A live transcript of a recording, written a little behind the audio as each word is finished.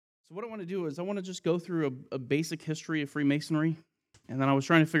So what I want to do is I want to just go through a basic history of Freemasonry, and then I was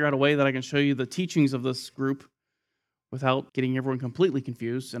trying to figure out a way that I can show you the teachings of this group without getting everyone completely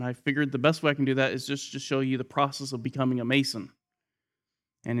confused, and I figured the best way I can do that is just to show you the process of becoming a Mason.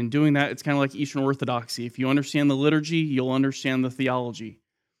 And in doing that, it's kind of like Eastern Orthodoxy. If you understand the liturgy, you'll understand the theology.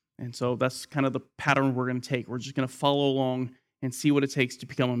 And so that's kind of the pattern we're going to take. We're just going to follow along and see what it takes to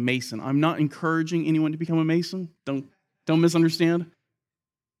become a Mason. I'm not encouraging anyone to become a Mason. Don't misunderstand.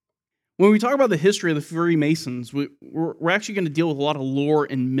 When we talk about the history of the Freemasons, we're actually going to deal with a lot of lore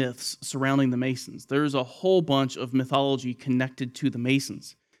and myths surrounding the Masons. There's a whole bunch of mythology connected to the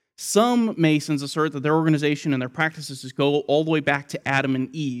Masons. Some Masons assert that their organization and their practices just go all the way back to Adam and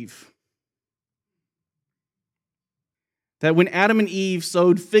Eve. That when Adam and Eve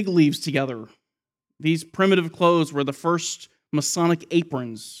sewed fig leaves together, these primitive clothes were the first Masonic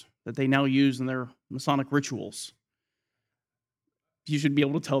aprons that they now use in their Masonic rituals. You should be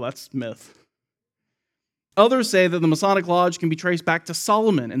able to tell that's myth. Others say that the Masonic Lodge can be traced back to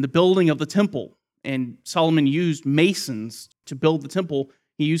Solomon and the building of the temple. And Solomon used masons to build the temple.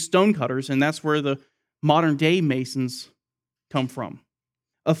 He used stonecutters, and that's where the modern-day Masons come from.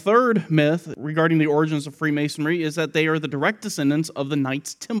 A third myth regarding the origins of Freemasonry is that they are the direct descendants of the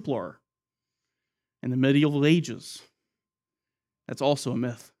Knights Templar in the medieval ages. That's also a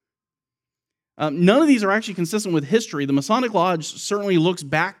myth. None of these are actually consistent with history. The Masonic Lodge certainly looks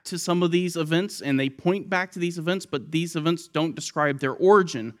back to some of these events, and they point back to these events, but these events don't describe their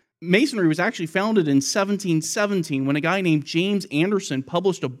origin. Masonry was actually founded in 1717 when a guy named James Anderson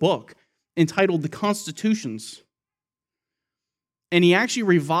published a book entitled The Constitutions. And he actually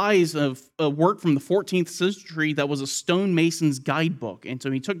revised a work from the 14th century that was a stonemason's guidebook. And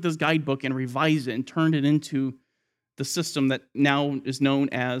so he took this guidebook and revised it and turned it into the system that now is known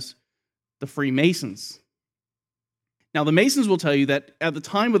as the Freemasons. Now, the Masons will tell you that at the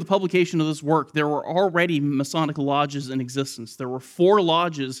time of the publication of this work, there were already Masonic lodges in existence. There were 4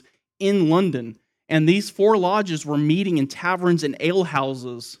 lodges in London, and these 4 lodges were meeting in taverns and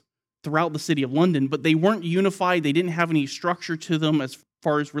alehouses throughout the city of London, but they weren't unified. They didn't have any structure to them as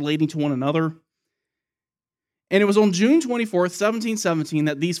far as relating to one another. And it was on June 24th, 1717,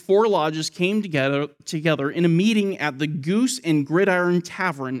 that these 4 lodges came together in a meeting at the Goose and Gridiron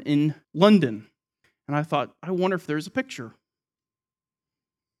Tavern in London. And I thought, I wonder if there's a picture.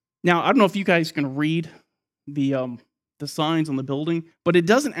 Now, I don't know if you guys can read the signs on the building, but it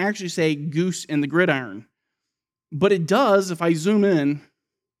doesn't actually say Goose and the Gridiron. But it does, if I zoom in,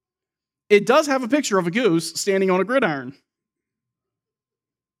 it does have a picture of a goose standing on a gridiron.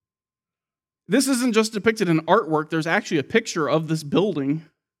 This isn't just depicted in artwork. There's actually a picture of this building.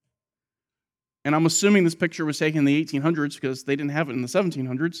 And I'm assuming this picture was taken in the 1800s because they didn't have it in the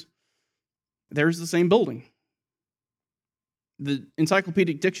 1700s. There's the same building. The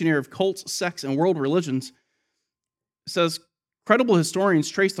Encyclopedic Dictionary of Cults, Sects, and World Religions says, credible historians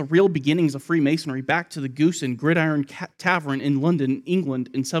trace the real beginnings of Freemasonry back to the Goose and Gridiron Tavern in London, England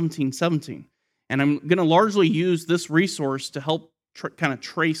in 1717. And I'm going to largely use this resource to help kind of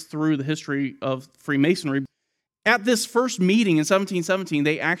trace through the history of Freemasonry. At this first meeting in 1717,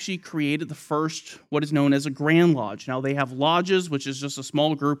 they actually created the first, what is known as a Grand Lodge. Now, they have lodges, which is just a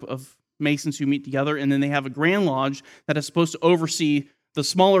small group of Masons who meet together, and then they have a Grand Lodge that is supposed to oversee the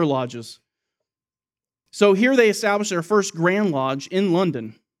smaller lodges. So here they established their first Grand Lodge in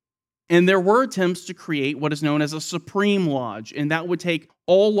London, and there were attempts to create what is known as a Supreme Lodge, and that would take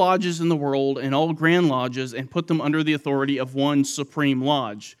all lodges in the world and all Grand Lodges and put them under the authority of one Supreme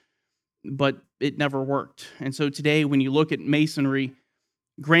Lodge. But it never worked. And so today, when you look at Masonry,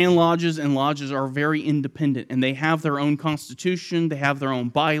 Grand Lodges and lodges are very independent, and they have their own constitution, they have their own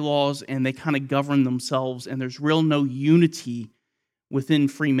bylaws, and they kind of govern themselves, and there's no unity within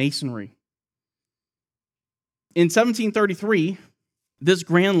Freemasonry. In 1733, this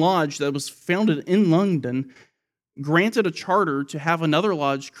Grand Lodge that was founded in London granted a charter to have another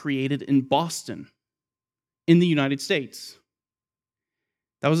lodge created in Boston, in the United States.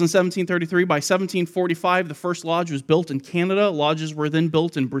 That was in 1733. By 1745, the first lodge was built in Canada. Lodges were then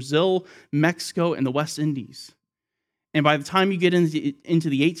built in Brazil, Mexico, and the West Indies. And by the time you get into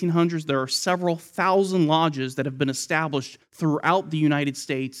the 1800s, there are several thousand lodges that have been established throughout the United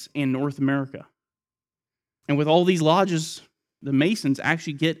States and North America. And with all these lodges, the Masons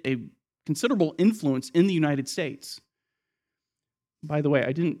actually get a considerable influence in the United States. By the way,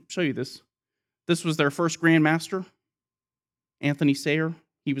 I didn't show you this. This was their first Grand Master, Anthony Sayer.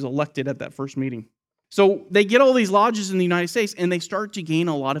 He was elected at that first meeting. So they get all these lodges in the United States, and they start to gain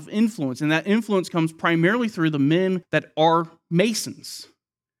a lot of influence. And that influence comes primarily through the men that are Masons.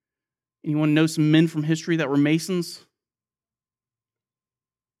 Anyone know some men from history that were Masons?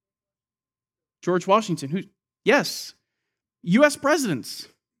 George Washington. Yes, U.S. presidents.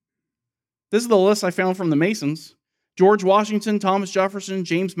 This is the list I found from the Masons. George Washington, Thomas Jefferson,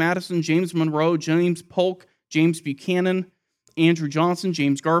 James Madison, James Monroe, James Polk, James Buchanan, Andrew Johnson,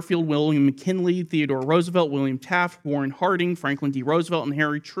 James Garfield, William McKinley, Theodore Roosevelt, William Taft, Warren Harding, Franklin D. Roosevelt, and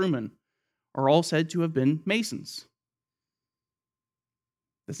Harry Truman are all said to have been Masons.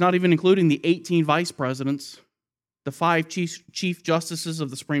 That's not even including the 18 vice presidents, the 5 chief justices of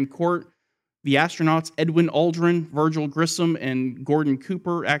the Supreme Court, the astronauts Edwin Aldrin, Virgil Grissom, and Gordon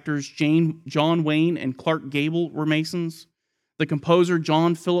Cooper, actors John Wayne and Clark Gable were Masons. The composer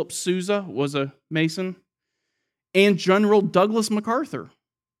John Philip Sousa was a Mason. And General Douglas MacArthur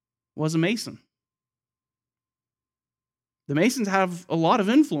was a Mason. The Masons have a lot of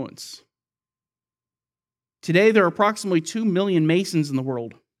influence. Today, there are approximately 2 million Masons in the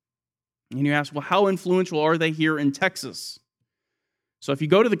world. And you ask, well, how influential are they here in Texas? So if you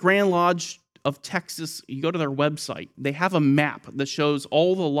go to the Grand Lodge of Texas, you go to their website, they have a map that shows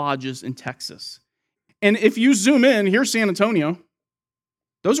all the lodges in Texas. And if you zoom in, here's San Antonio.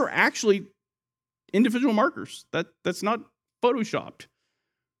 Those are actually individual markers. That's not photoshopped.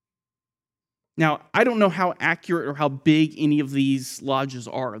 Now, I don't know how accurate or how big any of these lodges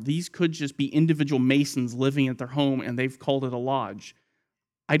are. These could just be individual Masons living at their home and they've called it a lodge.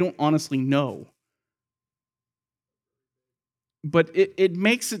 I don't honestly know. But it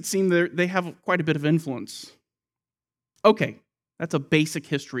makes it seem that they have quite a bit of influence. Okay, that's a basic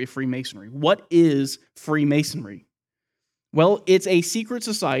history of Freemasonry. What is Freemasonry? Well, it's a secret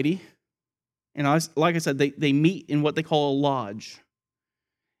society, and like I said, they meet in what they call a lodge.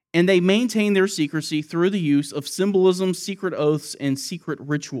 And they maintain their secrecy through the use of symbolism, secret oaths, and secret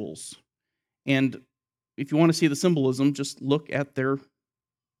rituals. And if you want to see the symbolism, just look at their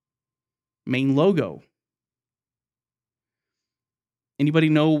main logo. Anybody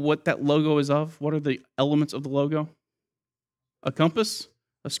know what that logo is of? What are the elements of the logo? A compass,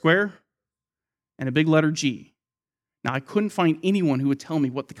 a square, and a big letter G. Now, I couldn't find anyone who would tell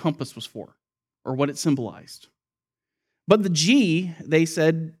me what the compass was for or what it symbolized. But the G, they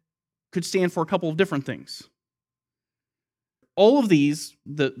said, could stand for a couple of different things. All of these,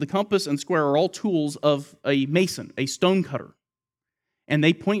 the compass and square, are all tools of a mason, a stonecutter. And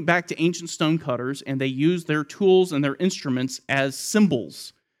they point back to ancient stonecutters, and they use their tools and their instruments as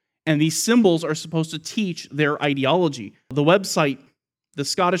symbols. And these symbols are supposed to teach their ideology. The website, The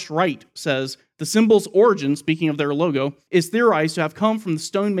Scottish Rite, says, the symbol's origin, speaking of their logo, is theorized to have come from the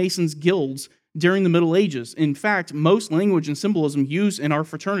stonemasons' guilds during the Middle Ages. In fact, most language and symbolism used in our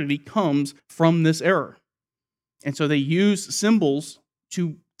fraternity comes from this era. And so they use symbols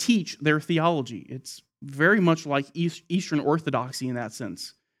to teach their theology. It's very much like Eastern Orthodoxy in that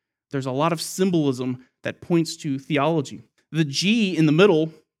sense. There's a lot of symbolism that points to theology. The G in the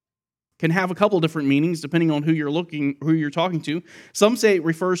middle can have a couple different meanings depending on who you're talking to. Some say it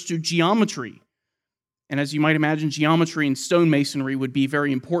refers to geometry. And as you might imagine, geometry in stonemasonry would be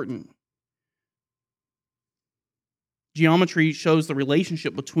very important. Geometry shows the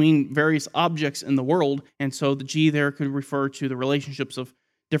relationship between various objects in the world, and so the G there could refer to the relationships of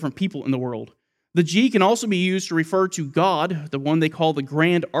different people in the world. The G can also be used to refer to God, the one they call the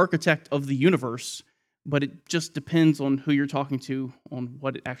grand architect of the universe, but it just depends on who you're talking to on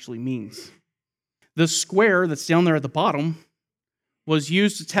what it actually means. The square that's down there at the bottom was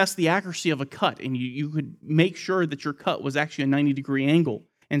used to test the accuracy of a cut, and you could make sure that your cut was actually a 90-degree angle,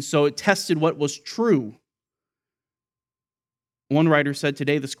 and so it tested what was true. One writer said,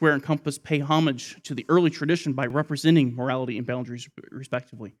 today the square and compass pay homage to the early tradition by representing morality and boundaries,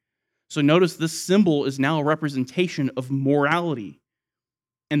 respectively. So notice this symbol is now a representation of morality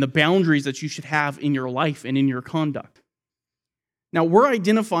and the boundaries that you should have in your life and in your conduct. Now, we're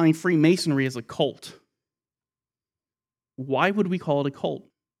identifying Freemasonry as a cult. Why would we call it a cult?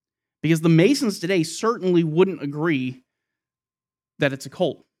 Because the Masons today certainly wouldn't agree that it's a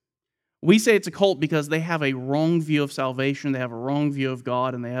cult. We say it's a cult because they have a wrong view of salvation, they have a wrong view of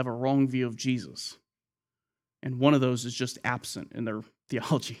God, and they have a wrong view of Jesus. And one of those is just absent in their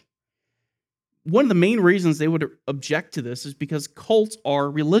theology. One of the main reasons they would object to this is because cults are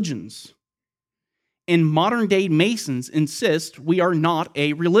religions. And modern-day Masons insist we are not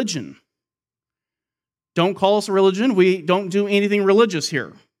a religion. Don't call us a religion. We don't do anything religious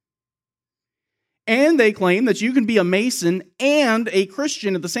here. And they claim that you can be a Mason and a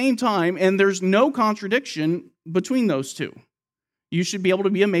Christian at the same time, and there's no contradiction between those two. You should be able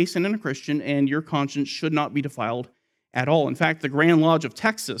to be a Mason and a Christian, and your conscience should not be defiled at all. In fact, the Grand Lodge of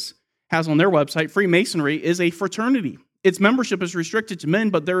Texas has on their website, Freemasonry is a fraternity. Its membership is restricted to men,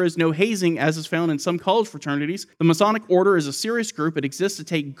 but there is no hazing, as is found in some college fraternities. The Masonic Order is a serious group. It exists to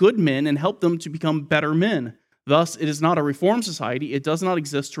take good men and help them to become better men. Thus, it is not a reform society. It does not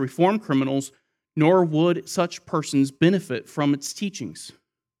exist to reform criminals, nor would such persons benefit from its teachings.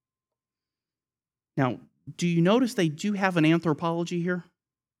 Now, do you notice they do have an anthropology here?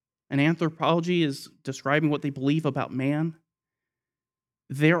 An anthropology is describing what they believe about man.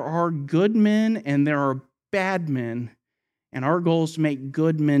 There are good men and there are bad men, and our goal is to make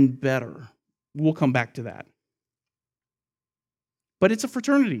good men better. We'll come back to that. But it's a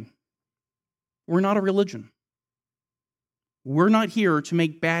fraternity. We're not a religion. We're not here to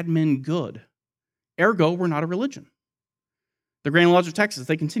make bad men good. Ergo, we're not a religion. The Grand Lodge of Texas,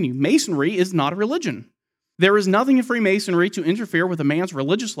 they continue, Masonry is not a religion. There is nothing in Freemasonry to interfere with a man's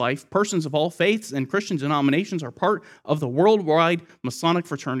religious life. Persons of all faiths and Christian denominations are part of the worldwide Masonic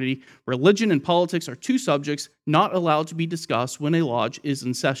fraternity. Religion and politics are two subjects not allowed to be discussed when a lodge is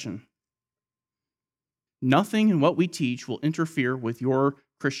in session. Nothing in what we teach will interfere with your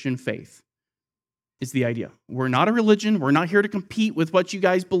Christian faith, is the idea. We're not a religion. We're not here to compete with what you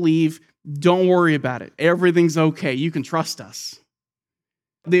guys believe. Don't worry about it. Everything's okay. You can trust us.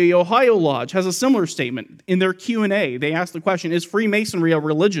 The Ohio Lodge has a similar statement. In their Q&A, they ask the question, is Freemasonry a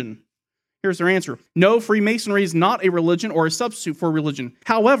religion? Here's their answer. No, Freemasonry is not a religion or a substitute for religion.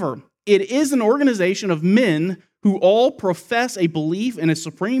 However, it is an organization of men who all profess a belief in a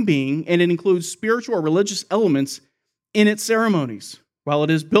supreme being, and it includes spiritual or religious elements in its ceremonies. While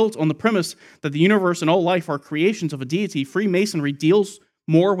it is built on the premise that the universe and all life are creations of a deity, Freemasonry deals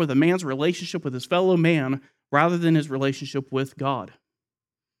more with a man's relationship with his fellow man rather than his relationship with God.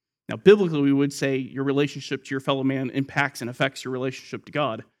 Now, biblically, we would say your relationship to your fellow man impacts and affects your relationship to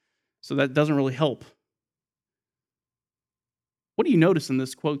God. So that doesn't really help. What do you notice in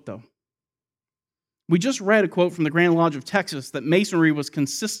this quote, though? We just read a quote from the Grand Lodge of Texas that Masonry was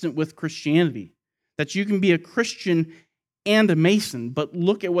consistent with Christianity, that you can be a Christian and a Mason, but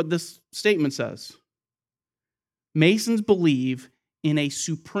look at what this statement says. Masons believe in a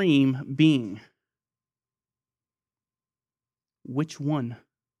supreme being. Which one?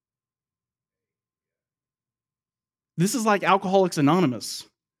 This is like Alcoholics Anonymous.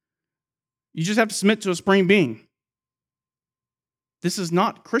 You just have to submit to a supreme being. This is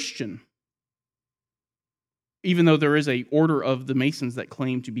not Christian, even though there is an order of the Masons that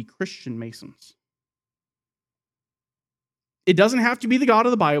claim to be Christian Masons. It doesn't have to be the God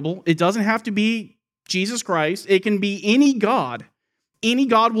of the Bible. It doesn't have to be Jesus Christ. It can be any God. Any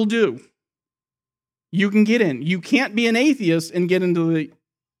God will do. You can get in. You can't be an atheist and get into the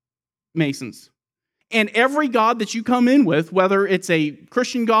Masons. And every God that you come in with, whether it's a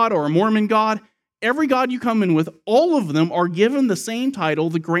Christian God or a Mormon God, every God you come in with, all of them are given the same title,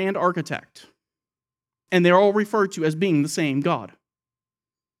 the Grand Architect. And they're all referred to as being the same God.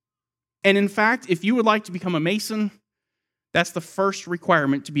 And in fact, if you would like to become a Mason, that's the first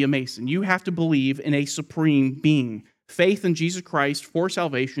requirement to be a Mason. You have to believe in a supreme being. Faith in Jesus Christ for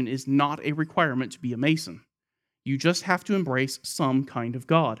salvation is not a requirement to be a Mason. You just have to embrace some kind of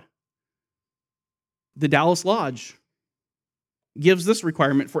God. The Dallas Lodge gives this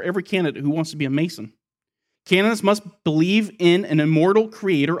requirement for every candidate who wants to be a Mason. Candidates must believe in an immortal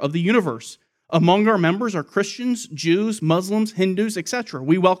creator of the universe. Among our members are Christians, Jews, Muslims, Hindus, etc.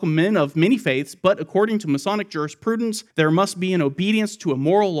 We welcome men of many faiths, but according to Masonic jurisprudence, there must be an obedience to a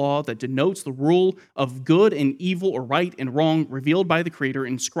moral law that denotes the rule of good and evil or right and wrong revealed by the Creator,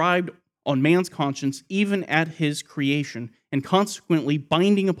 inscribed on man's conscience even at his creation, and consequently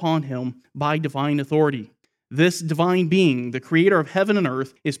binding upon him by divine authority. This divine being, the creator of heaven and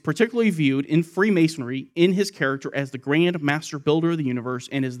earth, is particularly viewed in Freemasonry in his character as the grand master builder of the universe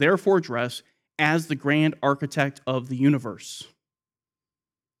and is therefore addressed as the grand architect of the universe.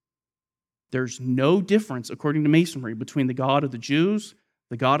 There's no difference, according to Masonry, between the God of the Jews,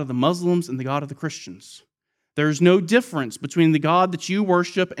 the God of the Muslims, and the God of the Christians. There's no difference between the God that you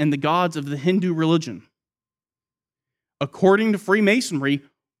worship and the gods of the Hindu religion. According to Freemasonry,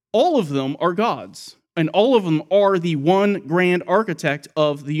 all of them are gods, and all of them are the one grand architect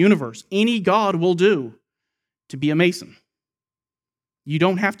of the universe. Any God will do to be a Mason. You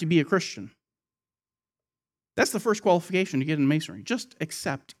don't have to be a Christian. That's the first qualification to get in Masonry. Just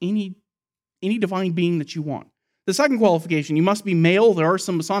accept any divine being that you want. The second qualification, you must be male. There are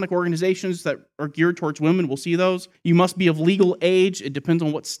some Masonic organizations that are geared towards women. We'll see those. You must be of legal age. It depends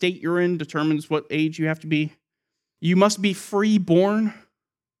on what state you're in, determines what age you have to be. You must be free-born.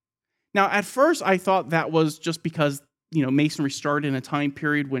 Now, at first, I thought that was just because, Masonry started in a time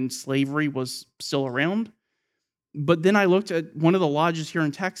period when slavery was still around. But then I looked at one of the lodges here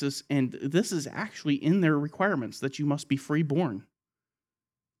in Texas, and this is actually in their requirements that you must be freeborn.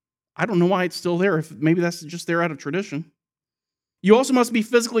 I don't know why it's still there. If maybe that's just there out of tradition. You also must be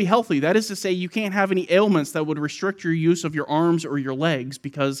physically healthy. That is to say, you can't have any ailments that would restrict your use of your arms or your legs,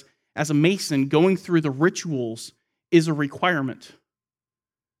 because as a Mason, going through the rituals is a requirement.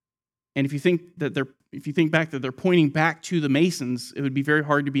 And if you think back that they're pointing back to the Masons, it would be very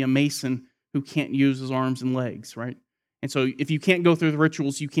hard to be a Mason who can't use his arms and legs, right? And so if you can't go through the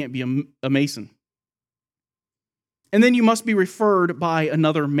rituals, you can't be a Mason. And then you must be referred by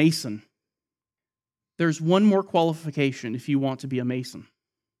another Mason. There's one more qualification if you want to be a Mason.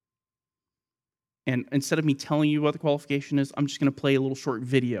 And instead of me telling you what the qualification is, I'm just going to play a little short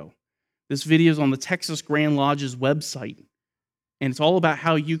video. This video is on the Texas Grand Lodge's website, and it's all about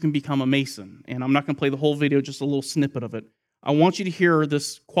how you can become a Mason. And I'm not going to play the whole video, just a little snippet of it. I want you to hear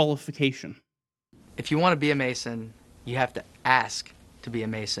this qualification. If you want to be a Mason, you have to ask to be a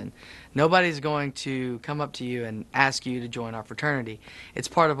Mason. Nobody's going to come up to you and ask you to join our fraternity. It's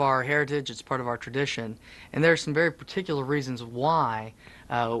part of our heritage, it's part of our tradition, and there are some very particular reasons why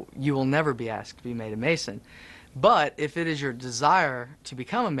you will never be asked to be made a Mason. But if it is your desire to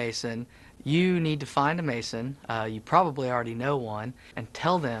become a Mason, you need to find a Mason, you probably already know one, and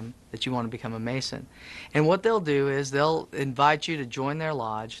tell them that you want to become a Mason. And what they'll do is they'll invite you to join their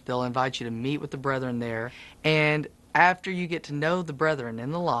lodge, they'll invite you to meet with the brethren there, and after you get to know the brethren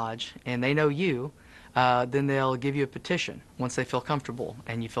in the lodge, and they know you, then they'll give you a petition once they feel comfortable,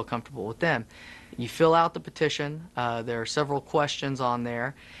 and you feel comfortable with them. You fill out the petition, there are several questions on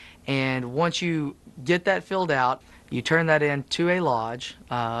there, and once you get that filled out, you turn that in to a lodge,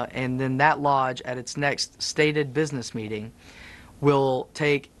 and then that lodge at its next stated business meeting will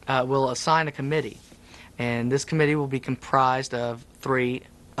assign a committee, and this committee will be comprised of 3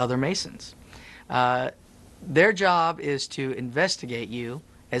 other Masons. Their job is to investigate you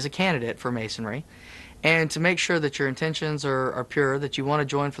as a candidate for Masonry and to make sure that your intentions are pure, that you want to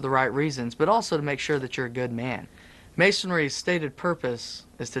join for the right reasons, but also to make sure that you're a good man. Masonry's stated purpose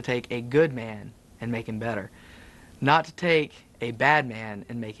is to take a good man and make him better, not to take a bad man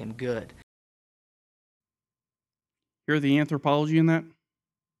and make him good. Hear the anthropology in that?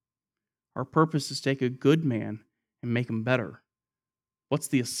 Our purpose is to take a good man and make him better. What's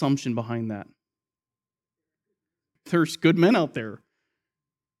the assumption behind that? There's good men out there.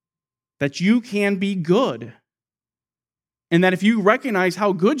 That you can be good. And that if you recognize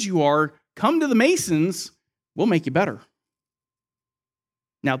how good you are, come to the Masons, we'll make you better.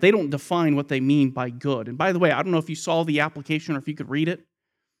 Now, they don't define what they mean by good. And by the way, I don't know if you saw the application or if you could read it.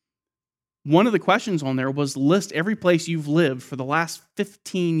 One of the questions on there was list every place you've lived for the last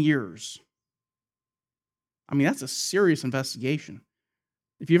 15 years. I mean, that's a serious investigation.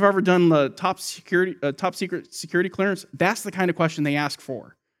 If you've ever done the top secret security clearance, that's the kind of question they ask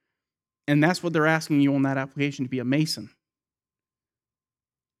for. And that's what they're asking you on that application to be a Mason.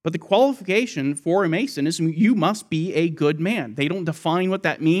 But the qualification for a Mason is you must be a good man. They don't define what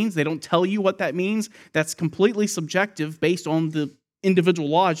that means. They don't tell you what that means. That's completely subjective based on the individual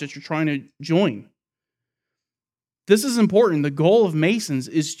lodge that you're trying to join. This is important. The goal of Masons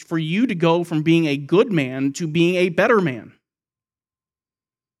is for you to go from being a good man to being a better man.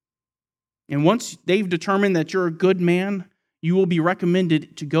 And once they've determined that you're a good man, you will be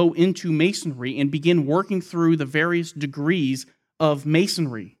recommended to go into Masonry and begin working through the various degrees of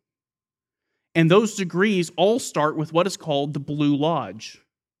Masonry. And those degrees all start with what is called the Blue Lodge.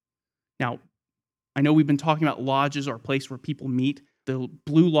 Now, I know we've been talking about lodges or a place where people meet. The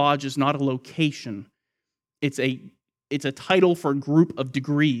Blue Lodge is not a location. It's a title for a group of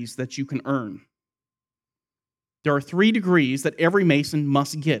degrees that you can earn. There are 3 degrees that every Mason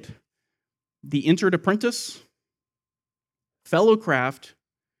must get. The Entered Apprentice, Fellow Craft,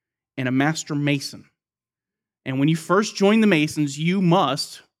 and a Master Mason. And when you first join the Masons, you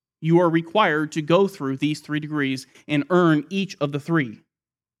are required to go through these 3 degrees and earn each of the 3.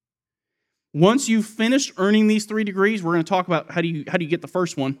 Once you've finished earning these 3 degrees, we're going to talk about how do you get the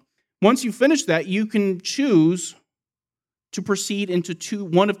first one. Once you finish that, you can choose to proceed into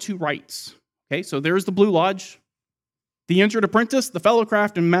one of 2 rites. Okay, so there's the Blue Lodge, the Entered Apprentice, the Fellow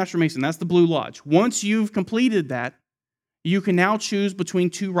Craft, and Master Mason. That's the Blue Lodge. Once you've completed that, you can now choose between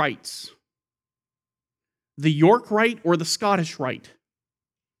 2 rites. The York Rite or the Scottish Rite.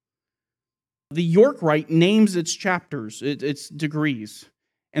 The York Rite names its chapters, its degrees,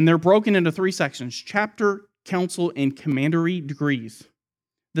 and they're broken into 3 sections: chapter, council, and commandery degrees.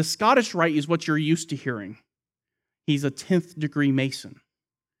 The Scottish Rite is what you're used to hearing. He's a 10th degree Mason.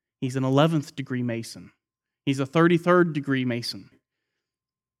 He's an 11th degree Mason. He's a 33rd degree Mason.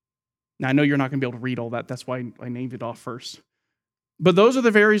 Now, I know you're not going to be able to read all that. That's why I named it off first. But those are the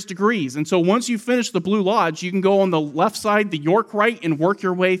various degrees. And so once you finish the Blue Lodge, you can go on the left side, the York Rite, and work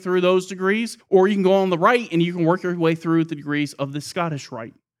your way through those degrees. Or you can go on the right and you can work your way through the degrees of the Scottish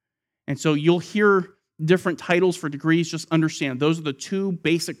Rite. And so you'll hear different titles for degrees. Just understand those are the two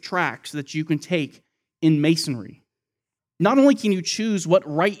basic tracks that you can take in Masonry. Not only can you choose what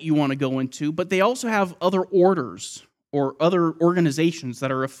rite you want to go into, but they also have other orders or other organizations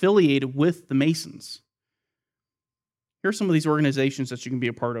that are affiliated with the Masons. Here are some of these organizations that you can be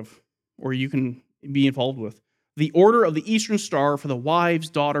a part of or you can be involved with. The Order of the Eastern Star for the wives,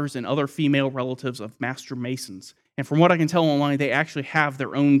 daughters, and other female relatives of Master Masons. And from what I can tell online, they actually have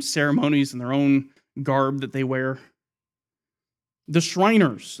their own ceremonies and their own garb that they wear. The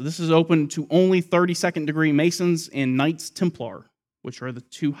Shriners. This is open to only 32nd degree Masons and Knights Templar, which are the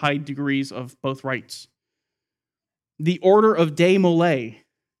two high degrees of both rites. The Order of Des Mollets,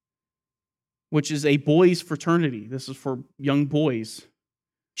 which is a boys' fraternity. This is for young boys.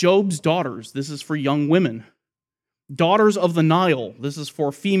 Job's Daughters. This is for young women. Daughters of the Nile. This is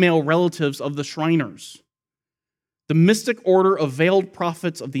for female relatives of the Shriners. The Mystic Order of Veiled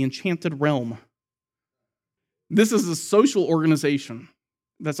Prophets of the Enchanted Realm. This is a social organization.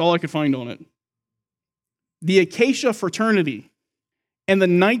 That's all I could find on it. The Acacia Fraternity and the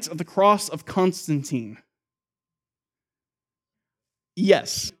Knights of the Cross of Constantine.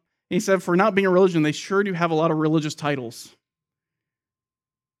 Yes. He said, for not being a religion, they sure do have a lot of religious titles.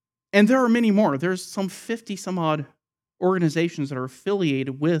 And there are many more. There's some 50 some odd organizations that are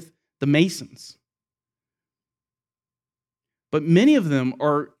affiliated with the Masons. But many of them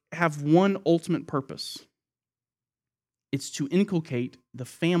have one ultimate purpose. It's to inculcate the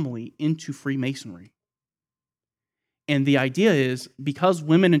family into Freemasonry. And the idea is, because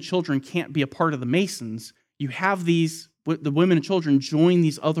women and children can't be a part of the Masons, you have the women and children join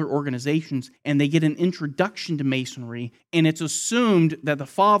these other organizations and they get an introduction to Masonry, and it's assumed that the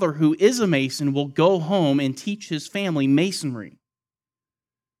father who is a Mason will go home and teach his family Masonry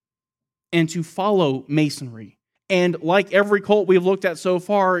and to follow Masonry. And like every cult we've looked at so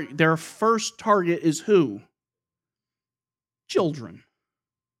far, their first target is who? Children.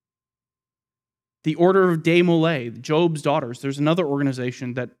 The Order of Des Mollets, Job's Daughters, there's another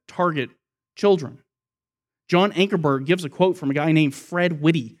organization that target children. John Ankerberg gives a quote from a guy named Fred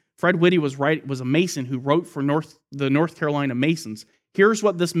Whitty. Fred Whitty was a Mason who wrote for the North Carolina Masons. Here's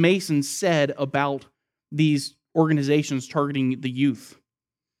what this Mason said about these organizations targeting the youth.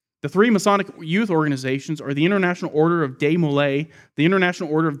 The three Masonic youth organizations are the International Order of Des Mollets, the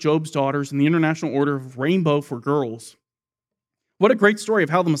International Order of Job's Daughters, and the International Order of Rainbow for Girls. What a great story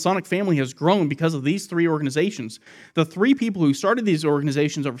of how the Masonic family has grown because of these three organizations. The three people who started these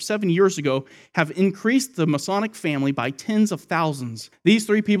organizations over 7 years ago have increased the Masonic family by tens of thousands. These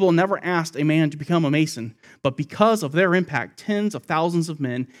three people never asked a man to become a Mason, but because of their impact, tens of thousands of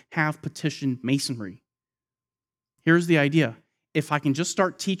men have petitioned Masonry. Here's the idea. If I can just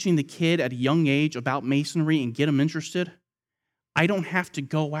start teaching the kid at a young age about Masonry and get them interested, I don't have to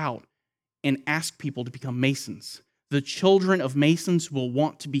go out and ask people to become Masons. The children of Masons will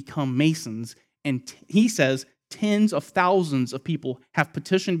want to become Masons. And he says tens of thousands of people have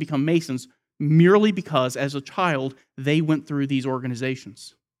petitioned to become Masons merely because, as a child, they went through these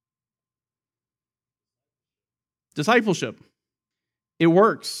organizations. Discipleship. It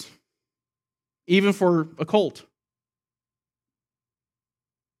works, even for a cult.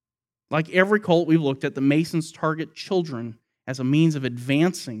 Like every cult we've looked at, the Masons target children as a means of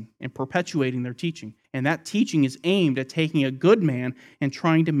advancing and perpetuating their teaching. And that teaching is aimed at taking a good man and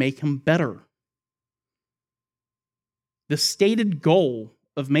trying to make him better. The stated goal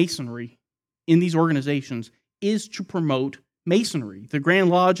of Masonry in these organizations is to promote Masonry. The Grand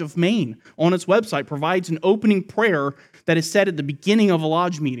Lodge of Maine on its website provides an opening prayer that is said at the beginning of a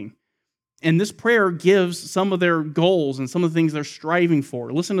lodge meeting. And this prayer gives some of their goals and some of the things they're striving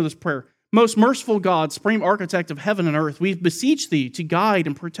for. Listen to this prayer. Most merciful God, supreme architect of heaven and earth, we beseech thee to guide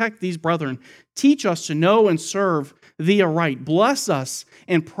and protect these brethren. Teach us to know and serve thee aright. Bless us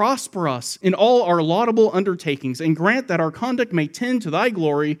and prosper us in all our laudable undertakings, and grant that our conduct may tend to thy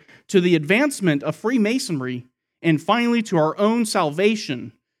glory, to the advancement of Freemasonry, and finally to our own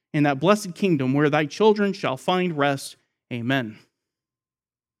salvation in that blessed kingdom where thy children shall find rest. Amen.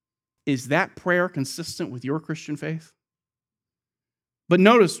 Is that prayer consistent with your Christian faith? But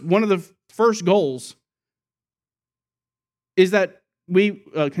notice, one of the first goals is that we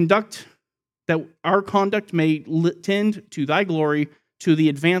that our conduct may tend to thy glory, to the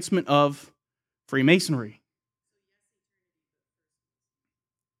advancement of Freemasonry.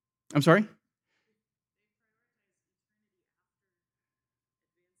 I'm sorry?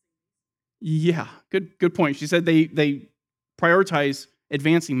 Yeah, good point. She said they prioritize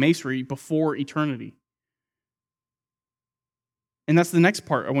advancing Masonry before eternity. And that's the next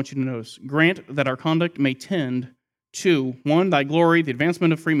part I want you to notice. Grant that our conduct may tend to, one, thy glory, the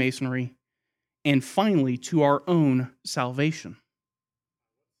advancement of Freemasonry, and finally, to our own salvation.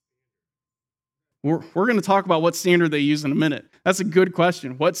 We're going to talk about what standard they use in a minute. That's a good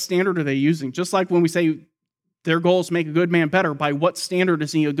question. What standard are they using? Just like when we say their goal is to make a good man better, by what standard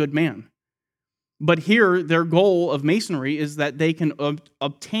is he a good man? But here, their goal of Masonry is that they can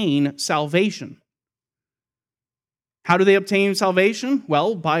obtain salvation. How do they obtain salvation?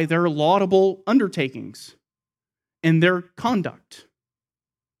 Well, by their laudable undertakings and their conduct.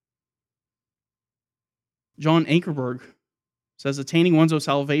 John Ankerberg says, attaining one's own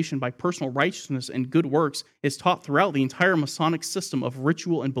salvation by personal righteousness and good works is taught throughout the entire Masonic system of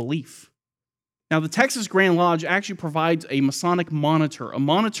ritual and belief. Now, the Texas Grand Lodge actually provides a Masonic monitor. A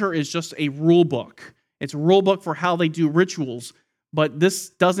monitor is just a rule book. It's a rule book for how they do rituals, but this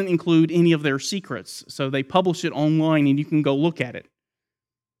doesn't include any of their secrets. So they publish it online and you can go look at it.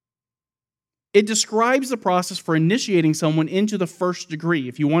 It describes the process for initiating someone into the first degree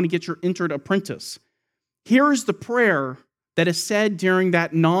if you want to get your entered apprentice. Here is the prayer that is said during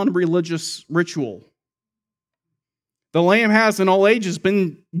that non-religious ritual. The Lamb has in all ages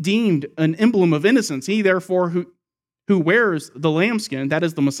been deemed an emblem of innocence. He, therefore, who wears the lambskin, that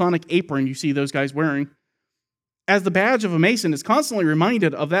is the Masonic apron you see those guys wearing, as the badge of a Mason, is constantly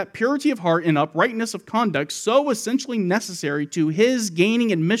reminded of that purity of heart and uprightness of conduct so essentially necessary to his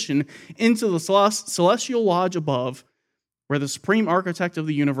gaining admission into the celestial lodge above, where the supreme architect of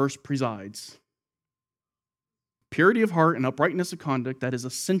the universe presides. Purity of heart and uprightness of conduct that is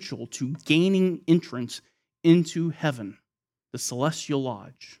essential to gaining entrance into heaven, the celestial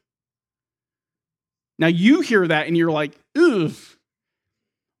lodge. Now you hear that and you're like, ugh.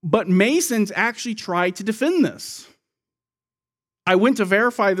 But Masons actually try to defend this. I went to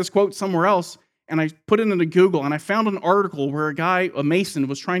verify this quote somewhere else and I put it into Google and I found an article where a Mason,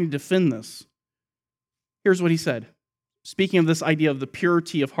 was trying to defend this. Here's what he said. Speaking of this idea of the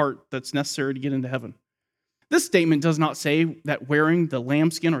purity of heart that's necessary to get into heaven. This statement does not say that wearing the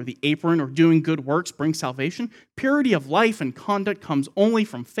lambskin or the apron or doing good works brings salvation. Purity of life and conduct comes only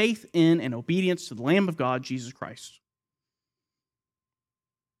from faith in and obedience to the Lamb of God, Jesus Christ.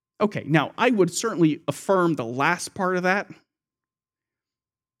 Okay, now I would certainly affirm the last part of that.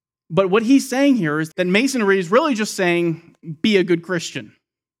 But what he's saying here is that Masonry is really just saying, be a good Christian.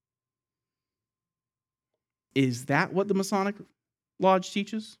 Is that what the Masonic Lodge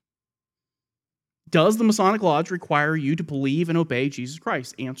teaches? Does the Masonic Lodge require you to believe and obey Jesus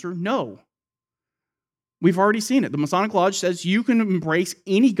Christ? Answer, no. We've already seen it. The Masonic Lodge says you can embrace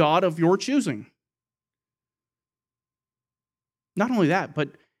any god of your choosing. Not only that, but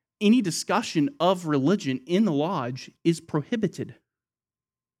any discussion of religion in the lodge is prohibited.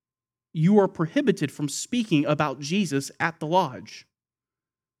 You are prohibited from speaking about Jesus at the lodge.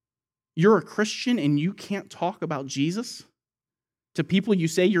 You're a Christian and you can't talk about Jesus to people you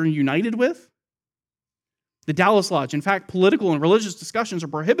say you're united with? The Dallas Lodge. In fact, political and religious discussions are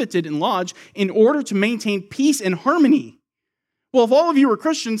prohibited in lodge in order to maintain peace and harmony. Well, if all of you are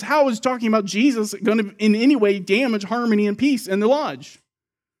Christians, how is talking about Jesus going to in any way damage harmony and peace in the lodge?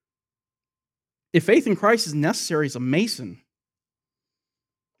 If faith in Christ is necessary as a Mason,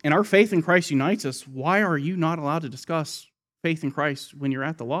 and our faith in Christ unites us, why are you not allowed to discuss faith in Christ when you're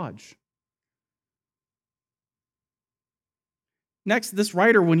at the lodge? Next, this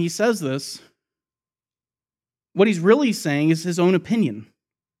writer, when he says this, what he's really saying is his own opinion.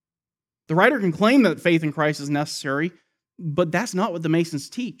 The writer can claim that faith in Christ is necessary, but that's not what the Masons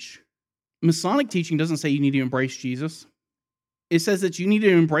teach. Masonic teaching doesn't say you need to embrace Jesus. It says that you need to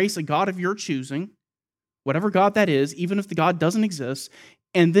embrace a God of your choosing, whatever God that is, even if the God doesn't exist,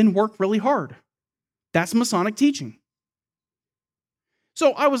 and then work really hard. That's Masonic teaching.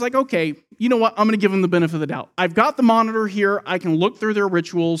 So I was like, okay, you know what? I'm going to give them the benefit of the doubt. I've got the monitor here. I can look through their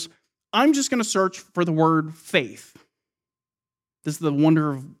rituals. I'm just going to search for the word faith. This is the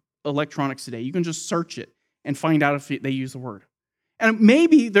wonder of electronics today. You can just search it and find out if they use the word. And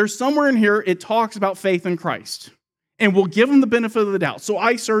maybe there's somewhere in here it talks about faith in Christ. And we'll give them the benefit of the doubt. So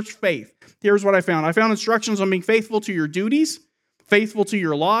I searched faith. Here's what I found. I found instructions on being faithful to your duties, faithful to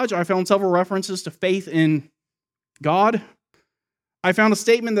your lodge. I found several references to faith in God. I found a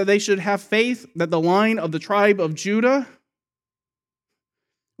statement that they should have faith that the line of the tribe of Judah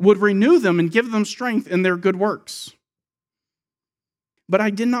would renew them and give them strength in their good works. But I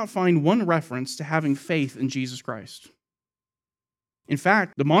did not find one reference to having faith in Jesus Christ. In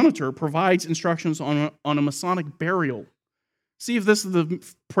fact, the monitor provides instructions on a Masonic burial, See if this is the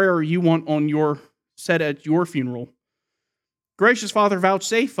prayer you want on your said at your funeral. Gracious Father,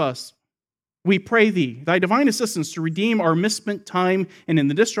 vouchsafe us, we pray thee, thy divine assistance to redeem our misspent time and in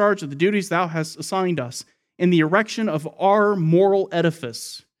the discharge of the duties thou hast assigned us, in the erection of our moral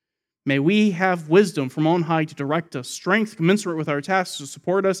edifice. May we have wisdom from on high to direct us, strength commensurate with our tasks to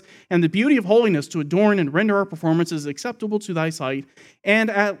support us, and the beauty of holiness to adorn and render our performances acceptable to thy sight. And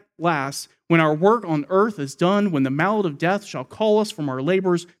at last, when our work on earth is done, when the mallet of death shall call us from our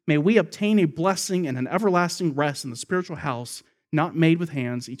labors, may we obtain a blessing and an everlasting rest in the spiritual house, not made with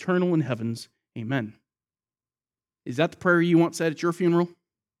hands, eternal in heavens. Amen. Is that the prayer you want said at your funeral?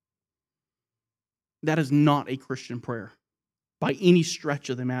 That is not a Christian prayer by any stretch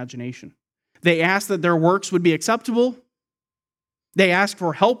of the imagination. They ask that their works would be acceptable. They ask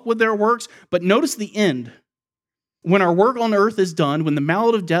for help with their works, but notice the end. When our work on earth is done, when the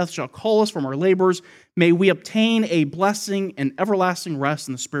mallet of death shall call us from our labors, may we obtain a blessing and everlasting rest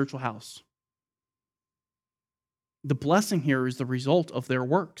in the spiritual house. The blessing here is the result of their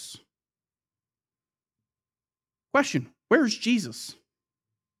works. Question, where is Jesus?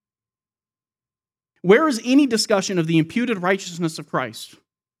 Where is any discussion of the imputed righteousness of Christ?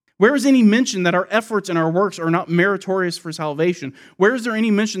 Where is any mention that our efforts and our works are not meritorious for salvation? Where is there any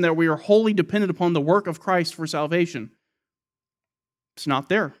mention that we are wholly dependent upon the work of Christ for salvation? It's not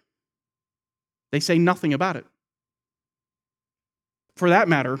there. They say nothing about it. For that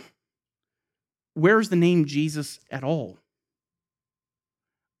matter, where's the name Jesus at all?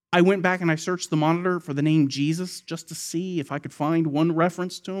 I went back and I searched the monitor for the name Jesus just to see if I could find one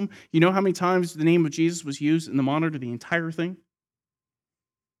reference to him. You know how many times the name of Jesus was used in the monitor, the entire thing?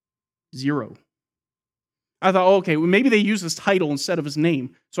 0. I thought, okay, well, maybe they use his title instead of his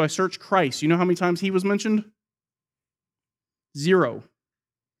name. So I searched Christ. You know how many times he was mentioned? 0.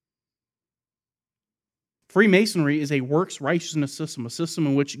 Freemasonry is a works righteousness system, a system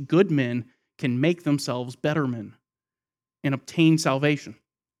in which good men can make themselves better men and obtain salvation.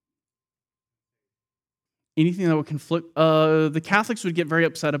 Anything that would conflict, the Catholics would get very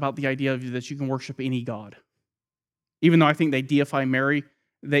upset about the idea that you can worship any god. Even though I think they deify Mary,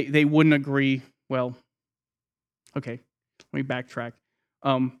 they wouldn't agree. Well, okay, let me backtrack.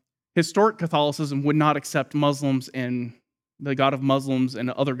 Historic Catholicism would not accept Muslims and the god of Muslims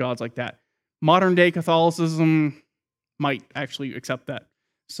and other gods like that. Modern day Catholicism might actually accept that.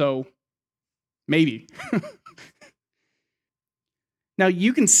 So, maybe. Now,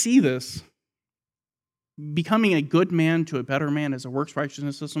 you can see this. Becoming a good man to a better man as a works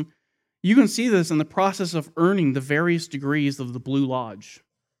righteousness system, you can see this in the process of earning the various degrees of the Blue Lodge.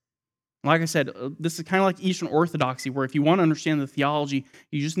 Like I said, this is kind of like Eastern Orthodoxy, where if you want to understand the theology,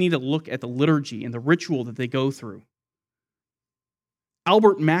 you just need to look at the liturgy and the ritual that they go through.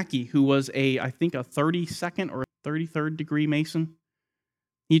 Albert Mackey, who was I think a 32nd or 33rd degree Mason,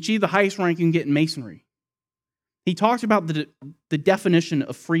 he achieved the highest rank you can get in Masonry. He talked about the definition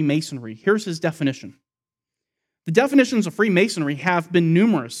of Freemasonry. Here's his definition. The definitions of Freemasonry have been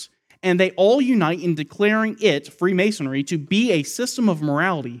numerous, and they all unite in declaring it, Freemasonry, to be a system of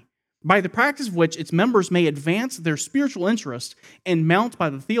morality, by the practice of which its members may advance their spiritual interest and mount by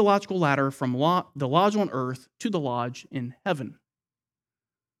the theological ladder from the lodge on earth to the lodge in heaven.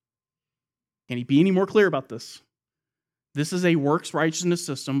 Can he be any more clear about this? This is a works righteousness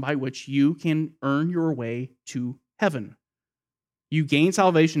system by which you can earn your way to heaven. You gain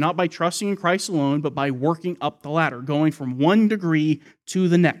salvation not by trusting in Christ alone, but by working up the ladder, going from one degree to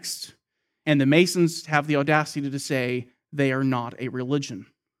the next. And the Masons have the audacity to say they are not a religion.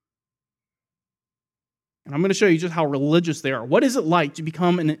 And I'm going to show you just how religious they are. What is it like to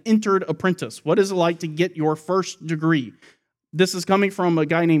become an entered apprentice? What is it like to get your first degree? This is coming from a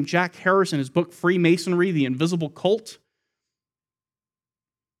guy named Jack Harris in his book Freemasonry, The Invisible Cult.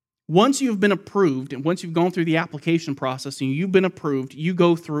 Once you've been approved, and once you've gone through the application process and you've been approved, you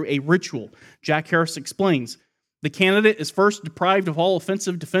go through a ritual. Jack Harris explains, the candidate is first deprived of all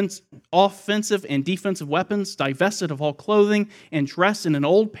offensive and defensive weapons, divested of all clothing, and dressed in an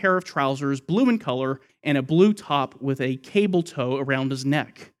old pair of trousers, blue in color, and a blue top with a cable tow around his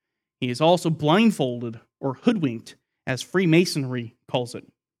neck. He is also blindfolded, or hoodwinked, as Freemasonry calls it.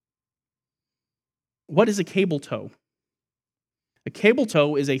 What is a cable tow? A cable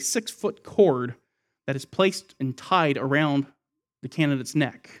tow is a 6-foot cord that is placed and tied around the candidate's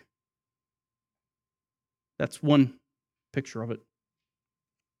neck. That's one picture of it.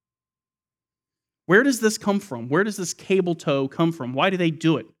 Where does this come from? Where does this cable tow come from? Why do they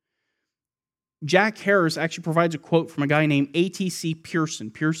do it? Jack Harris actually provides a quote from a guy named A.T.C.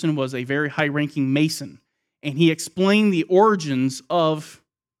 Pearson. Pearson was a very high-ranking Mason, and he explained the origins of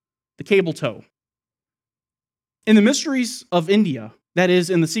the cable tow. In the mysteries of India, that is,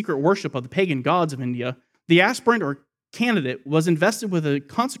 in the secret worship of the pagan gods of India, the aspirant or candidate was invested with a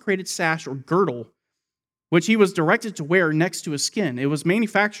consecrated sash or girdle, which he was directed to wear next to his skin. It was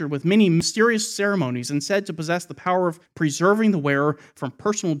manufactured with many mysterious ceremonies and said to possess the power of preserving the wearer from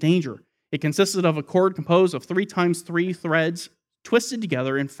personal danger. It consisted of a cord composed of 3 times 3 threads twisted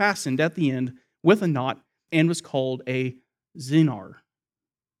together and fastened at the end with a knot, and was called a zinar.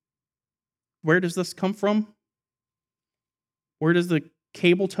 Where does this come from? Where does the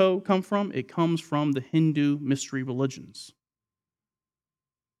cable tow come from? It comes from the Hindu mystery religions.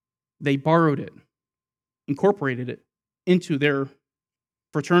 They borrowed it, incorporated it into their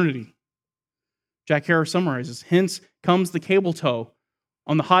fraternity. Jack Harris summarizes, hence comes the cable tow.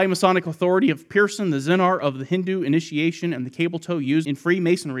 On the high Masonic authority of Pearson, the zinar of the Hindu initiation and the cable tow used in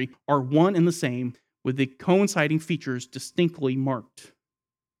Freemasonry are one and the same, with the coinciding features distinctly marked.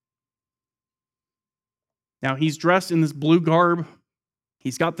 Now, he's dressed in this blue garb.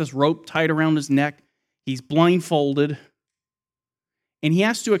 He's got this rope tied around his neck. He's blindfolded. And he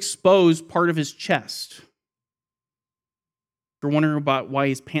has to expose part of his chest. If you're wondering about why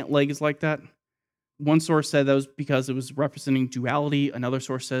his pant leg is like that, one source said that was because it was representing duality. Another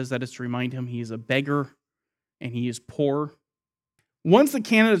source says that it's to remind him he is a beggar and he is poor. Once the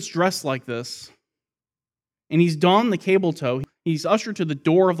candidate's dressed like this, and he's donned the cable tow, he's ushered to the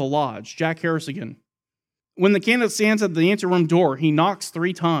door of the lodge. Jack Harris again. When the candidate stands at the anteroom door, he knocks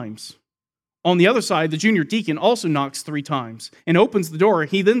 3 times. On the other side, the junior deacon also knocks 3 times and opens the door.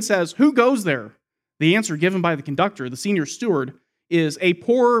 He then says, "Who goes there?" The answer given by the conductor, the senior steward, is a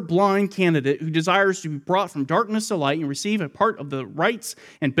poor, blind candidate who desires to be brought from darkness to light and receive a part of the rights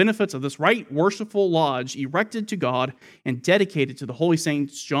and benefits of this right worshipful lodge erected to God and dedicated to the Holy Saint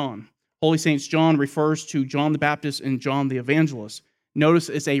John. Holy Saint John refers to John the Baptist and John the Evangelist. Notice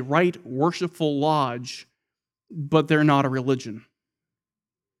it's a right worshipful lodge, but they're not a religion.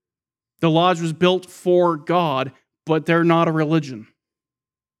 The lodge was built for God, but they're not a religion.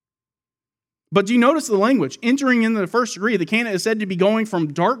 But do you notice the language? Entering into the first degree, the candidate is said to be going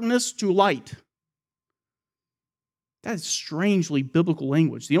from darkness to light. That is strangely biblical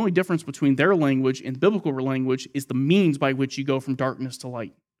language. The only difference between their language and biblical language is the means by which you go from darkness to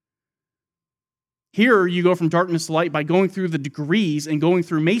light. Here, you go from darkness to light by going through the degrees and going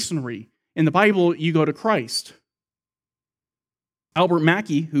through Masonry. In the Bible, you go to Christ. Albert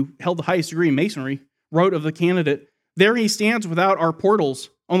Mackey, who held the highest degree in Masonry, wrote of the candidate, "There he stands without our portals,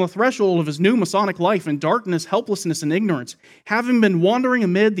 on the threshold of his new Masonic life in darkness, helplessness, and ignorance, having been wandering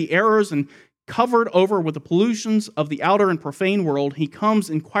amid the errors and covered over with the pollutions of the outer and profane world, he comes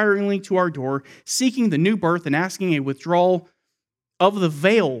inquiringly to our door, seeking the new birth and asking a withdrawal of the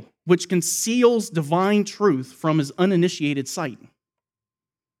veil which conceals divine truth from his uninitiated sight."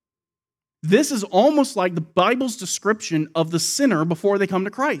 This is almost like the Bible's description of the sinner before they come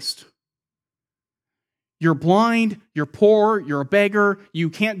to Christ. You're blind, you're poor, you're a beggar, you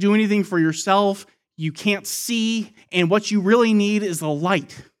can't do anything for yourself, you can't see, and what you really need is the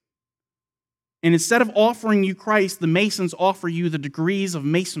light. And instead of offering you Christ, the Masons offer you the degrees of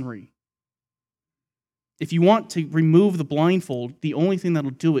Masonry. If you want to remove the blindfold, the only thing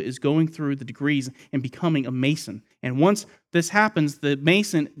that'll do it is going through the degrees and becoming a Mason. And once this happens, the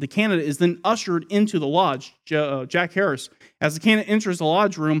candidate is then ushered into the lodge. Jack Harris, as the candidate enters the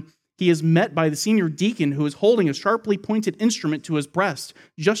lodge room, he is met by the senior deacon who is holding a sharply pointed instrument to his breast,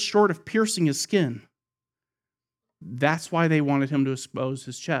 just short of piercing his skin. That's why they wanted him to expose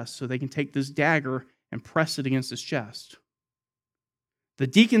his chest, so they can take this dagger and press it against his chest. The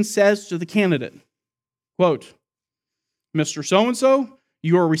deacon says to the candidate, quote, "Mr. So-and-so,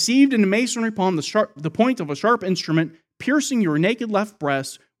 you are received into Masonry upon the point of a sharp instrument, piercing your naked left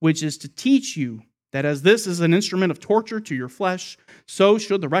breast, which is to teach you that as this is an instrument of torture to your flesh, so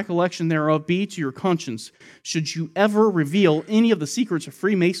should the recollection thereof be to your conscience, should you ever reveal any of the secrets of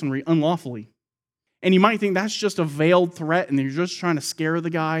Freemasonry unlawfully." And you might think that's just a veiled threat and you're just trying to scare the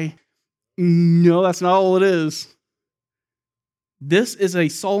guy. No, that's not all it is. This is a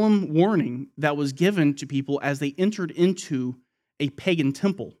solemn warning that was given to people as they entered into a pagan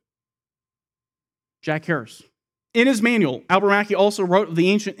temple. Jack Harris. In his manual, Albert Mackey also wrote of the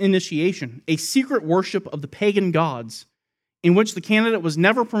ancient initiation, a secret worship of the pagan gods, in which the candidate was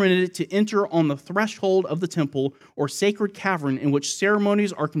never permitted to enter on the threshold of the temple or sacred cavern in which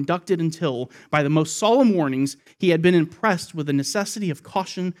ceremonies are conducted until, by the most solemn warnings, he had been impressed with the necessity of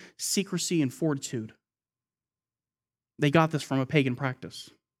caution, secrecy, and fortitude. They got this from a pagan practice.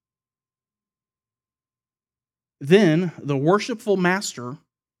 Then, the worshipful master,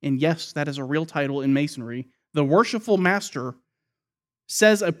 and yes, that is a real title in Masonry, the worshipful master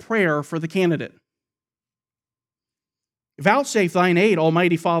says a prayer for the candidate. Vouchsafe thine aid,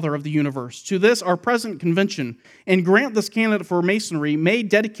 Almighty Father of the universe, to this our present convention, and grant this candidate for Masonry may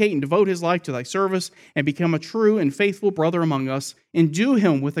dedicate and devote his life to thy service, and become a true and faithful brother among us. Endue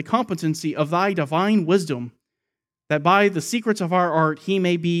him with the competency of thy divine wisdom, that by the secrets of our art he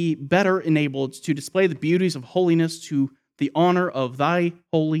may be better enabled to display the beauties of holiness to the honor of thy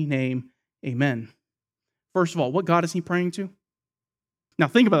holy name. Amen. First of all, what God is he praying to? Now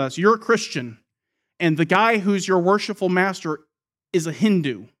think about this. You're a Christian, and the guy who's your worshipful master is a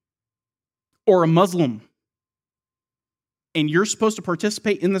Hindu or a Muslim, and you're supposed to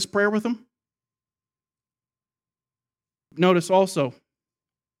participate in this prayer with him? Notice also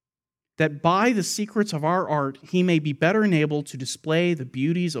that by the secrets of our art, he may be better enabled to display the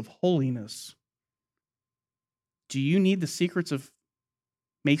beauties of holiness. Do you need the secrets of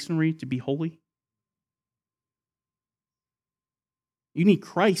Masonry to be holy? You need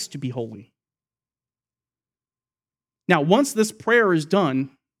Christ to be holy. Now, once this prayer is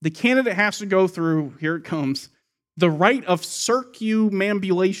done, the candidate has to go through, here it comes, the rite of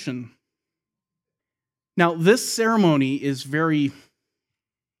circumambulation. Now, this ceremony is very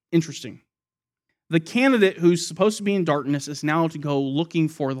interesting. The candidate who's supposed to be in darkness is now to go looking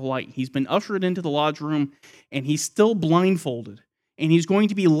for the light. He's been ushered into the lodge room, and he's still blindfolded. And he's going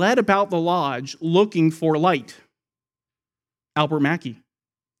to be led about the lodge looking for light. Albert Mackey.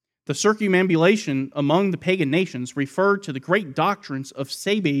 The circumambulation among the pagan nations referred to the great doctrines of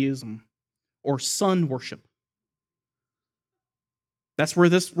Sabaeism, or sun worship. That's where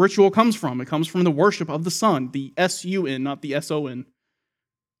this ritual comes from. It comes from the worship of the sun, the S-U-N, not the S-O-N.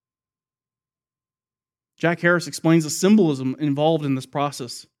 Jack Harris explains the symbolism involved in this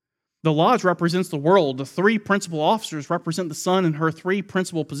process. The lodge represents the world. The three principal officers represent the sun in her three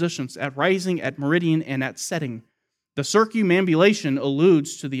principal positions, at rising, at meridian, and at setting. The circumambulation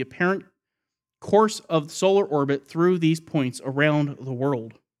alludes to the apparent course of the solar orbit through these points around the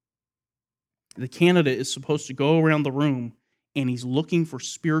world. The candidate is supposed to go around the room, and he's looking for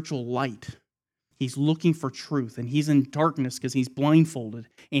spiritual light. He's looking for truth, and he's in darkness because he's blindfolded,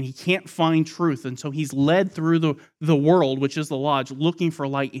 and he can't find truth, and so he's led through the world, which is the lodge, looking for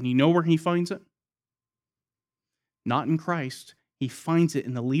light, and you know where he finds it? Not in Christ. He finds it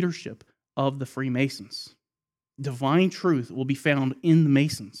in the leadership of the Freemasons. Divine truth will be found in the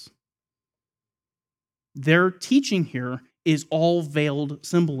Masons. Their teaching here is all veiled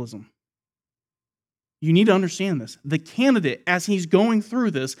symbolism. You need to understand this. The candidate, as he's going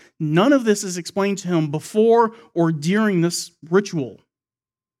through this, none of this is explained to him before or during this ritual.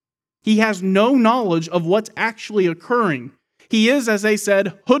 He has no knowledge of what's actually occurring. He is, as they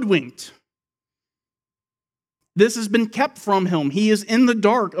said, hoodwinked. This has been kept from him. He is in the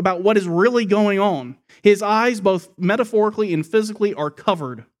dark about what is really going on. His eyes, both metaphorically and physically, are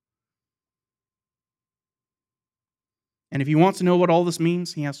covered. And if he wants to know what all this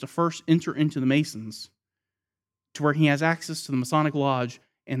means, he has to first enter into the Masons, to where he has access to the Masonic Lodge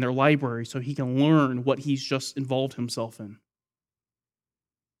and their library so he can learn what he's just involved himself in.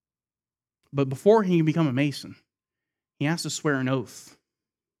 But before he can become a Mason, he has to swear an oath.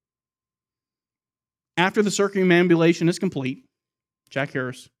 After the circumambulation is complete, Jack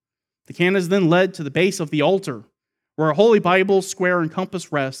Harris, the candidate is then led to the base of the altar, where a holy Bible, square, and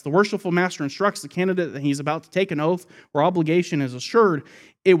compass rest. The worshipful master instructs the candidate that he's about to take an oath where obligation is assured.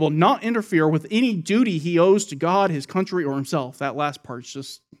 It will not interfere with any duty he owes to God, his country, or himself. That last part's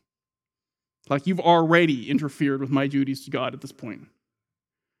just like you've already interfered with my duties to God at this point.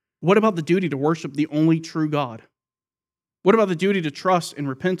 What about the duty to worship the only true God? What about the duty to trust and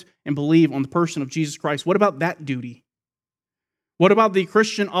repent and believe on the person of Jesus Christ? What about that duty? What about the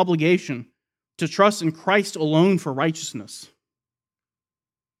Christian obligation to trust in Christ alone for righteousness?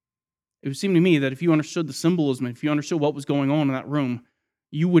 It would seem to me that if you understood the symbolism, if you understood what was going on in that room,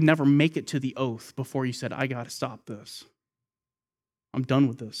 you would never make it to the oath before you said, I got to stop this. I'm done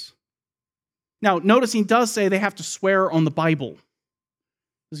with this. Now, notice he does say they have to swear on the Bible.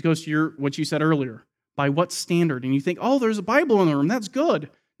 This goes to what you said earlier. By what standard? And you think, oh, there's a Bible in the room. That's good.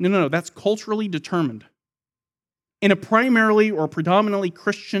 No. That's culturally determined. In a primarily or predominantly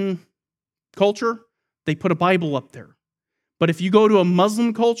Christian culture, they put a Bible up there. But if you go to a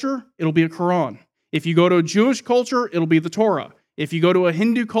Muslim culture, it'll be a Quran. If you go to a Jewish culture, it'll be the Torah. If you go to a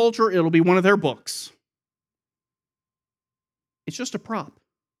Hindu culture, it'll be one of their books. It's just a prop.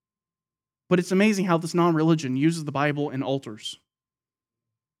 But it's amazing how this non-religion uses the Bible and altars.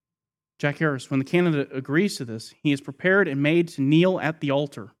 Jack Harris, when the candidate agrees to this, he is prepared and made to kneel at the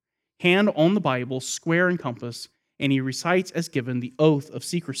altar, hand on the Bible, square and compass, and he recites as given the oath of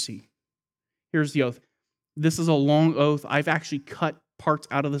secrecy. Here's the oath. This is a long oath. I've actually cut parts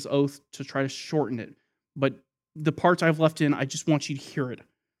out of this oath to try to shorten it. But the parts I've left in, I just want you to hear it.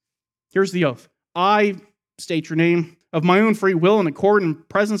 Here's the oath. I state your name of my own free will in accord and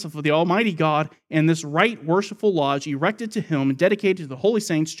presence of the Almighty God and this right worshipful lodge erected to him and dedicated to the holy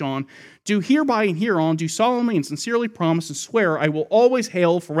saints, John, do hereby and hereon do solemnly and sincerely promise and swear I will always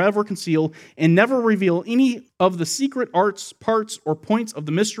hail, forever conceal, and never reveal any of the secret arts, parts, or points of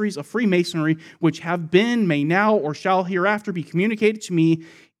the mysteries of Freemasonry which have been, may now, or shall hereafter be communicated to me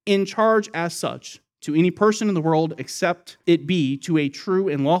in charge as such to any person in the world except it be to a true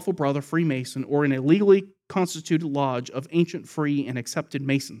and lawful brother Freemason or in a legally constituted lodge of ancient, free, and accepted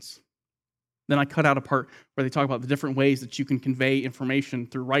Masons. Then I cut out a part where they talk about the different ways that you can convey information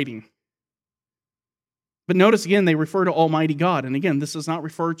through writing. But notice again, they refer to Almighty God. And again, this does not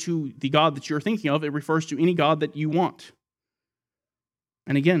refer to the God that you're thinking of. It refers to any God that you want.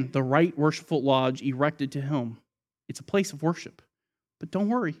 And again, the right worshipful lodge erected to him. It's a place of worship. But don't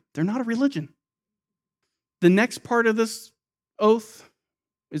worry, they're not a religion. The next part of this oath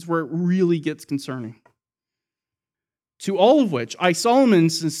is where it really gets concerning. To all of which I solemnly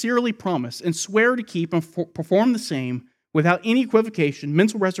and sincerely promise and swear to keep and perform the same without any equivocation,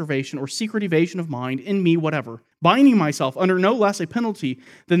 mental reservation, or secret evasion of mind in me whatever, binding myself under no less a penalty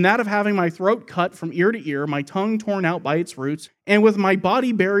than that of having my throat cut from ear to ear, my tongue torn out by its roots, and with my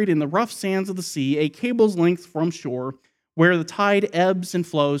body buried in the rough sands of the sea, a cable's length from shore, where the tide ebbs and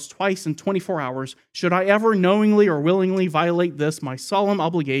flows twice in 24 hours, should I ever knowingly or willingly violate this, my solemn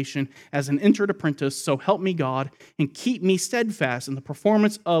obligation as an entered apprentice, so help me God, and keep me steadfast in the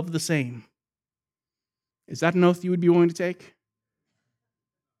performance of the same. Is that an oath you would be willing to take?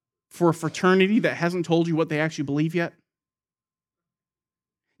 For a fraternity that hasn't told you what they actually believe yet?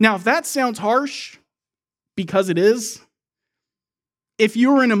 Now, if that sounds harsh, because it is, if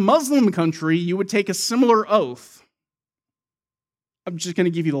you were in a Muslim country, you would take a similar oath. I'm just going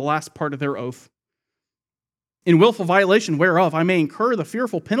to give you the last part of their oath. In willful violation whereof I may incur the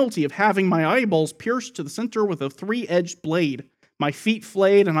fearful penalty of having my eyeballs pierced to the center with a three-edged blade, my feet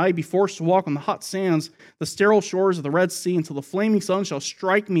flayed, and I be forced to walk on the hot sands, the sterile shores of the Red Sea, until the flaming sun shall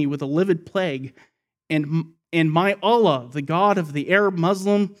strike me with a livid plague. And my Allah, the God of the Arab,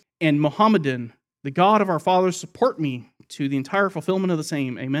 Muslim, and Mohammedan, the God of our fathers, support me to the entire fulfillment of the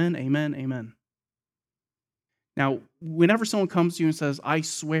same. Amen, amen, amen. Now, whenever someone comes to you and says, I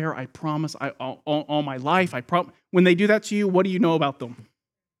swear, I promise, all my life, when they do that to you, what do you know about them?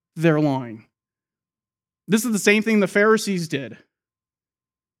 They're lying. This is the same thing the Pharisees did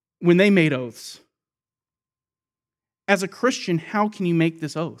when they made oaths. As a Christian, how can you make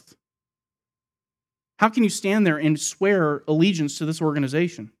this oath? How can you stand there and swear allegiance to this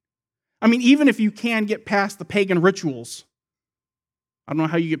organization? I mean, even if you can get past the pagan rituals, I don't know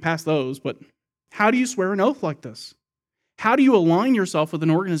how you get past those, but how do you swear an oath like this? How do you align yourself with an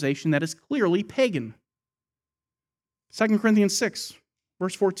organization that is clearly pagan? 2 Corinthians 6,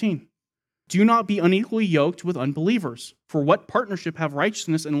 verse 14. Do not be unequally yoked with unbelievers. For what partnership have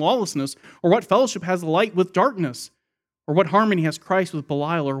righteousness and lawlessness? Or what fellowship has light with darkness? Or what harmony has Christ with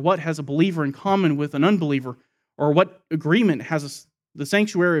Belial? Or what has a believer in common with an unbeliever? Or what agreement has the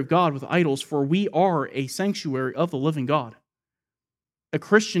sanctuary of God with idols? For we are a sanctuary of the living God. A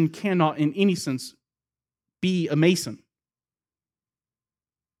Christian cannot, in any sense, be a Mason.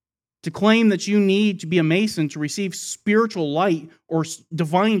 To claim that you need to be a Mason to receive spiritual light or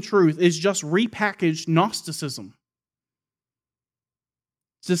divine truth is just repackaged Gnosticism.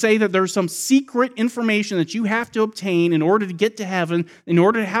 To say that there's some secret information that you have to obtain in order to get to heaven, in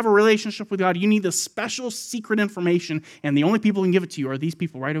order to have a relationship with God, you need this special secret information, and the only people who can give it to you are these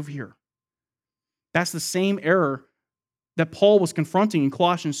people right over here. That's the same error that Paul was confronting in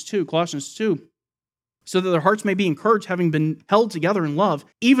Colossians 2, so that their hearts may be encouraged, having been held together in love,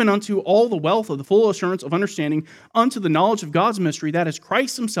 even unto all the wealth of the full assurance of understanding, unto the knowledge of God's mystery, that is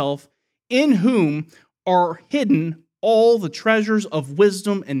Christ himself, in whom are hidden all the treasures of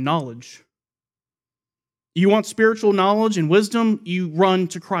wisdom and knowledge. You want spiritual knowledge and wisdom, you run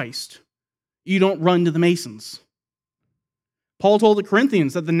to Christ. You don't run to the Masons. Paul told the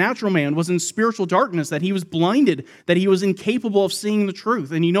Corinthians that the natural man was in spiritual darkness, that he was blinded, that he was incapable of seeing the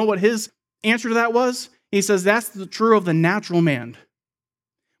truth. And you know what his answer to that was? He says, that's the true of the natural man.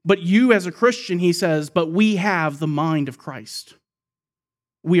 But you as a Christian, he says, but we have the mind of Christ.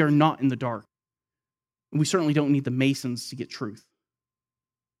 We are not in the dark. And we certainly don't need the Masons to get truth.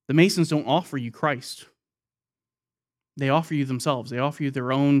 The Masons don't offer you Christ. They offer you themselves. They offer you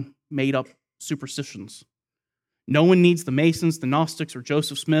their own made-up superstitions. No one needs the Masons, the Gnostics, or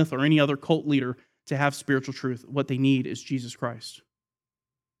Joseph Smith, or any other cult leader to have spiritual truth. What they need is Jesus Christ.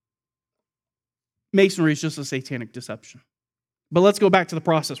 Masonry is just a satanic deception. But let's go back to the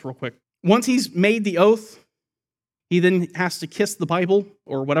process real quick. Once he's made the oath, He then has to kiss the Bible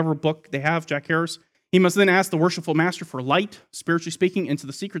or whatever book they have, Jack Harris. He must then ask the worshipful master for light, spiritually speaking, into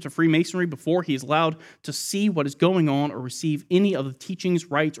the secrets of Freemasonry before he is allowed to see what is going on or receive any of the teachings,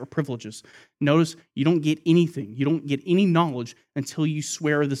 rights, or privileges. Notice, you don't get anything. You don't get any knowledge until you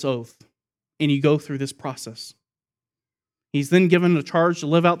swear this oath and you go through this process. He's then given a charge to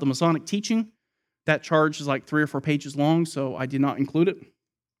live out the Masonic teaching. That charge is like 3 or 4 pages long, so I did not include it.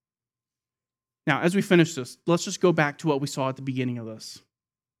 Now, as we finish this, let's just go back to what we saw at the beginning of this.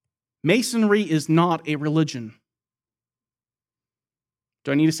 Masonry is not a religion.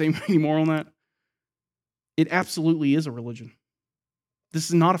 Do I need to say any more on that? It absolutely is a religion. This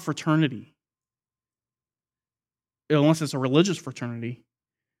is not a fraternity, unless it's a religious fraternity,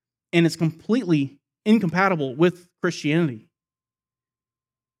 and it's completely incompatible with Christianity.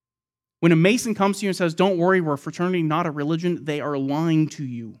 When a Mason comes to you and says, "Don't worry, we're a fraternity, not a religion," they are lying to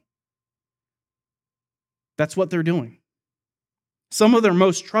you. That's what they're doing. Some of their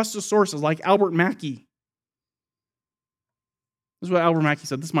most trusted sources, like Albert Mackey. This is what Albert Mackey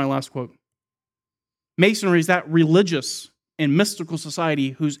said. This is my last quote. Masonry is that religious and mystical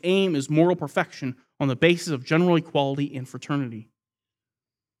society whose aim is moral perfection on the basis of general equality and fraternity.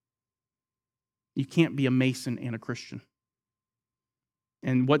 You can't be a Mason and a Christian.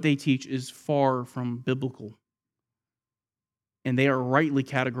 And what they teach is far from biblical. And they are rightly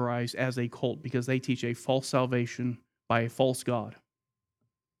categorized as a cult because they teach a false salvation by a false God.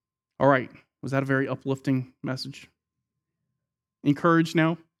 All right, was that a very uplifting message? Encouraged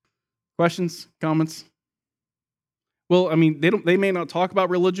now? Questions, comments? Well, I mean, they may not talk about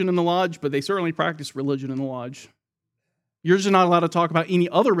religion in the lodge, but they certainly practice religion in the lodge. You're just not allowed to talk about any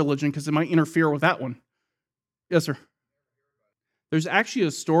other religion because it might interfere with that one. Yes, sir. There's actually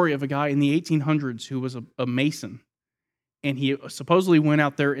a story of a guy in the 1800s who was a Mason, and he supposedly went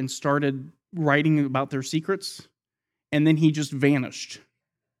out there and started writing about their secrets, and then he just vanished.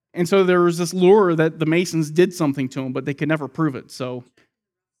 And so there was this lure that the Masons did something to him, but they could never prove it. So,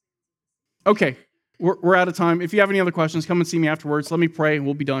 okay, we're out of time. If you have any other questions, come and see me afterwards. Let me pray, and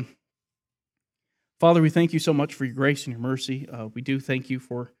we'll be done. Father, we thank you so much for your grace and your mercy. We do thank you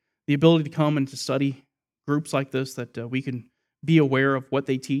for the ability to come and to study groups like this, that we can be aware of what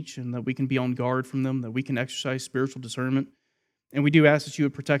they teach and that we can be on guard from them, that we can exercise spiritual discernment. And we do ask that you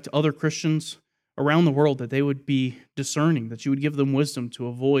would protect other Christians around the world, that they would be discerning, that you would give them wisdom to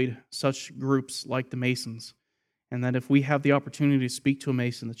avoid such groups like the Masons. And that if we have the opportunity to speak to a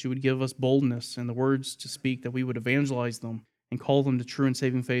Mason, that you would give us boldness and the words to speak, that we would evangelize them and call them to true and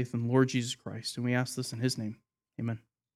saving faith in the Lord Jesus Christ. And we ask this in his name. Amen.